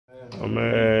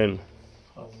Amén.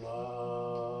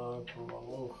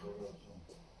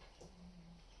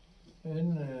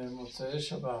 En Motzei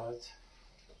Shabbat,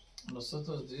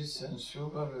 nosotros dicen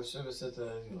Shabbat el Yosheb Veseter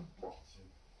Elyon.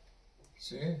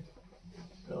 ¿Sí?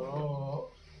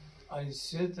 Pero hay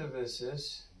 7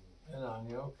 veces en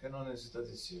año que no necesita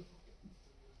decir.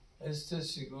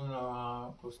 Según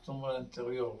la costumbre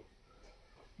anterior.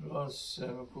 Los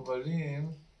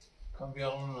Mekubalim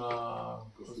cambiaron la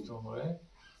costumbre,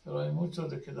 pero hay muchos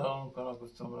que quedaron con la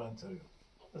costumbre anterior.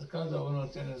 Pues cada uno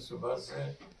tiene su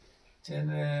base,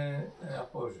 tiene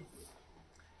apoyo.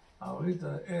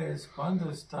 Ahorita es cuando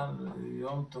está el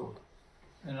Yom Tov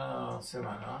en la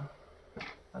semana,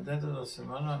 adentro de la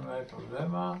semana no hay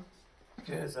problema,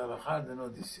 que es Halaja de no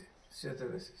decir, 7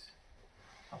 veces.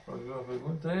 La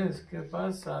pregunta es, ¿qué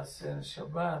pasa si en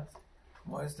Shabbat,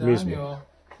 como este año,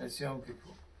 es Yom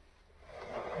Kippur?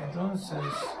 Entonces,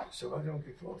 Shabbat Yom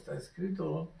Kippur está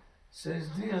escrito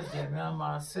 6 días de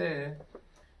Maaseh.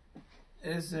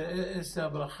 Esa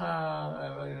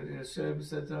braja, Yosheb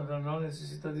Veseter no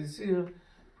necesita decir,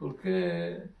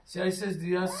 porque si hay 6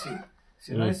 días, sí.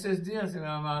 Si no hay 6 días de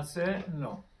Maaseh,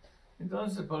 no.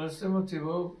 Entonces, por ese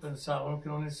motivo, pensaron que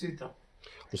no necesita.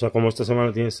 O sea, como esta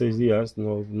semana tiene 6 días,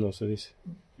 no se dice.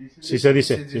 Sí se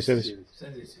dice. Se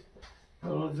dice.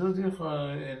 Pero yo digo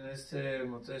en este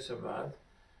Motzei Shabbat,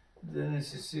 no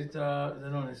necesita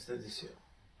decir.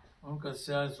 Aunque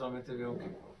sea solamente Yom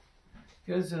Kippur.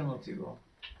 ¿Qué es el motivo?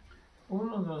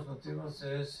 Uno de los motivos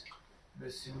es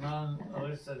Besiman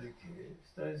Arestadiki.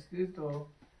 Está escrito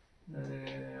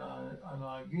a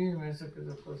Noagim, esas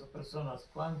personas,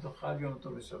 cuánto Chag Yom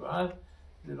Tov Shabbat,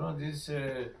 de no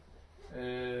dice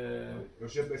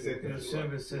Yosheb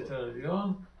Veseter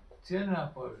Elyon, tiene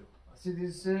apoyo. Así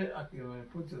dice aquí,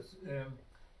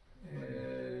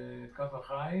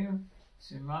 Kafachaim,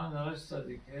 Siman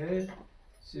Arestadiki,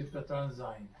 Sif Katan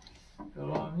Zain.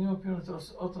 Pero a mí me opinión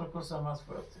es otra cosa más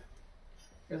fuerte.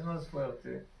 Es más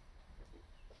fuerte.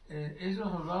 Ellos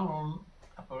hablaron,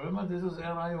 el problema de ellos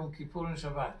era Yom Kippur en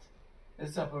Shabbat. Ese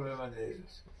es el problema de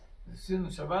ellos. Decir en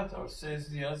Shabbat a los 6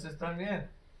 días está bien.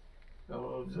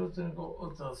 Pero yo tengo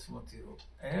otros motivos.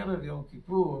 En Yom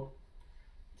Kippur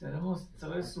tenemos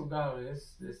 3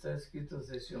 lugares de estar escritos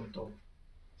de Yom Tov.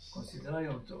 Considera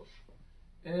Yom Tov.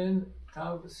 En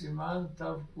Tav Siman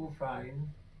Tav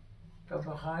Kufain,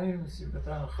 Kafachaim,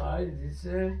 Sifkatan Chai,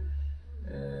 dice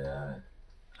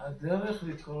הדרך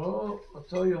לקרוא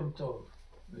אותו יום טוב,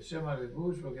 בשם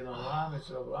הלבוש, בגן אברהם,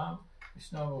 אצל אברהם,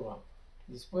 משנה ברורה.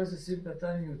 Después de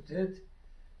Sifkatan Yutet,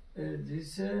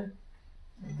 dice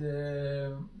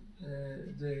de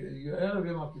Yoel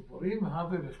Yom Kippurim,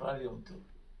 Habe בכלל יום טוב.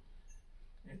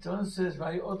 Entonces,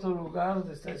 hay otro lugar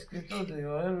donde está escrito de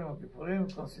Yoel Yom Kippurim,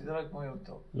 considera como Yom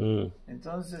Tov.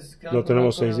 Entonces, no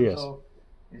tenemos 6 días.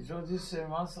 Y yo dice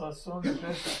más razón de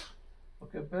Pesach,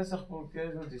 porque Pesach,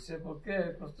 porque yo dice,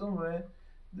 porque costumbre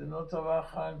de no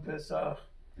trabajar en Pesach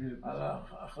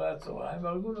אחרי הצהריים,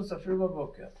 algunos afirman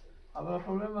בבוקר. אבל el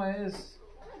problema es,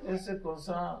 esa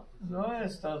cosa no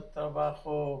es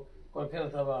trabajo,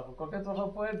 cualquier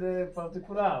trabajo puede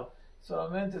particular,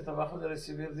 solamente trabajo de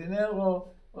recibir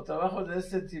dinero o trabajo de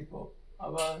este tipo,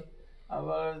 aber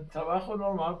el trabajo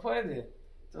normal puede.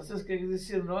 Entonces, ¿qué quiere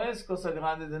decir? No es cosa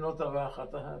grande de no trabajar,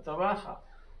 trabaja.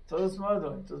 De todos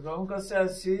modos, entonces, aunque sea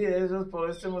así, ellos por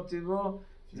este motivo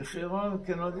dijeron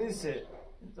que no dice.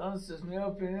 Entonces, mi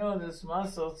opinión es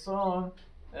más razón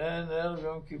en el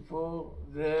Yom Kippur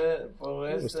por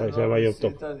este no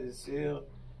necesita decir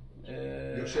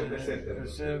Yosheb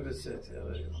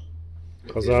Veseter.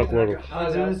 Halaja de acuerdo.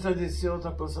 Yo necesito decir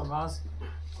otra cosa más.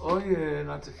 Hoy en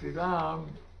la tefilá,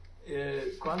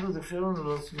 cuando dijeron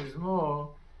los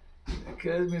mismos,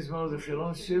 que es mismo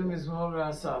dijeron Shir mismo de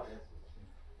Asaf.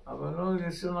 Aber no le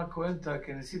hicieron la cuenta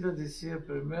que necesita decir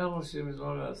primero Shir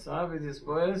mismo de Asaf y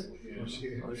después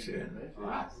Oshen.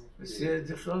 Si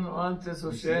dijeron antes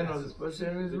Oshen o después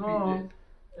Shir mismo,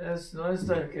 no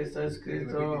está que está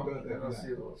escrito en los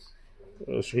libros.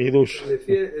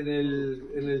 En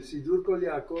el Sidur Kol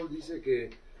Yaakov dice que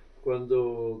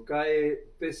cuando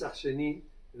cae Pesach Sheni,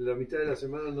 en la mitad de la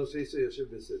semana no se hizo Yosheb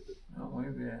Veseter. No, muy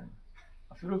bien.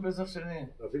 Afilo Pesach Sheni.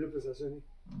 Afilo Pesach Sheni.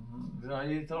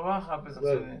 Ahí trabaja Pesach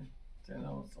Sheni. Tiene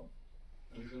razón.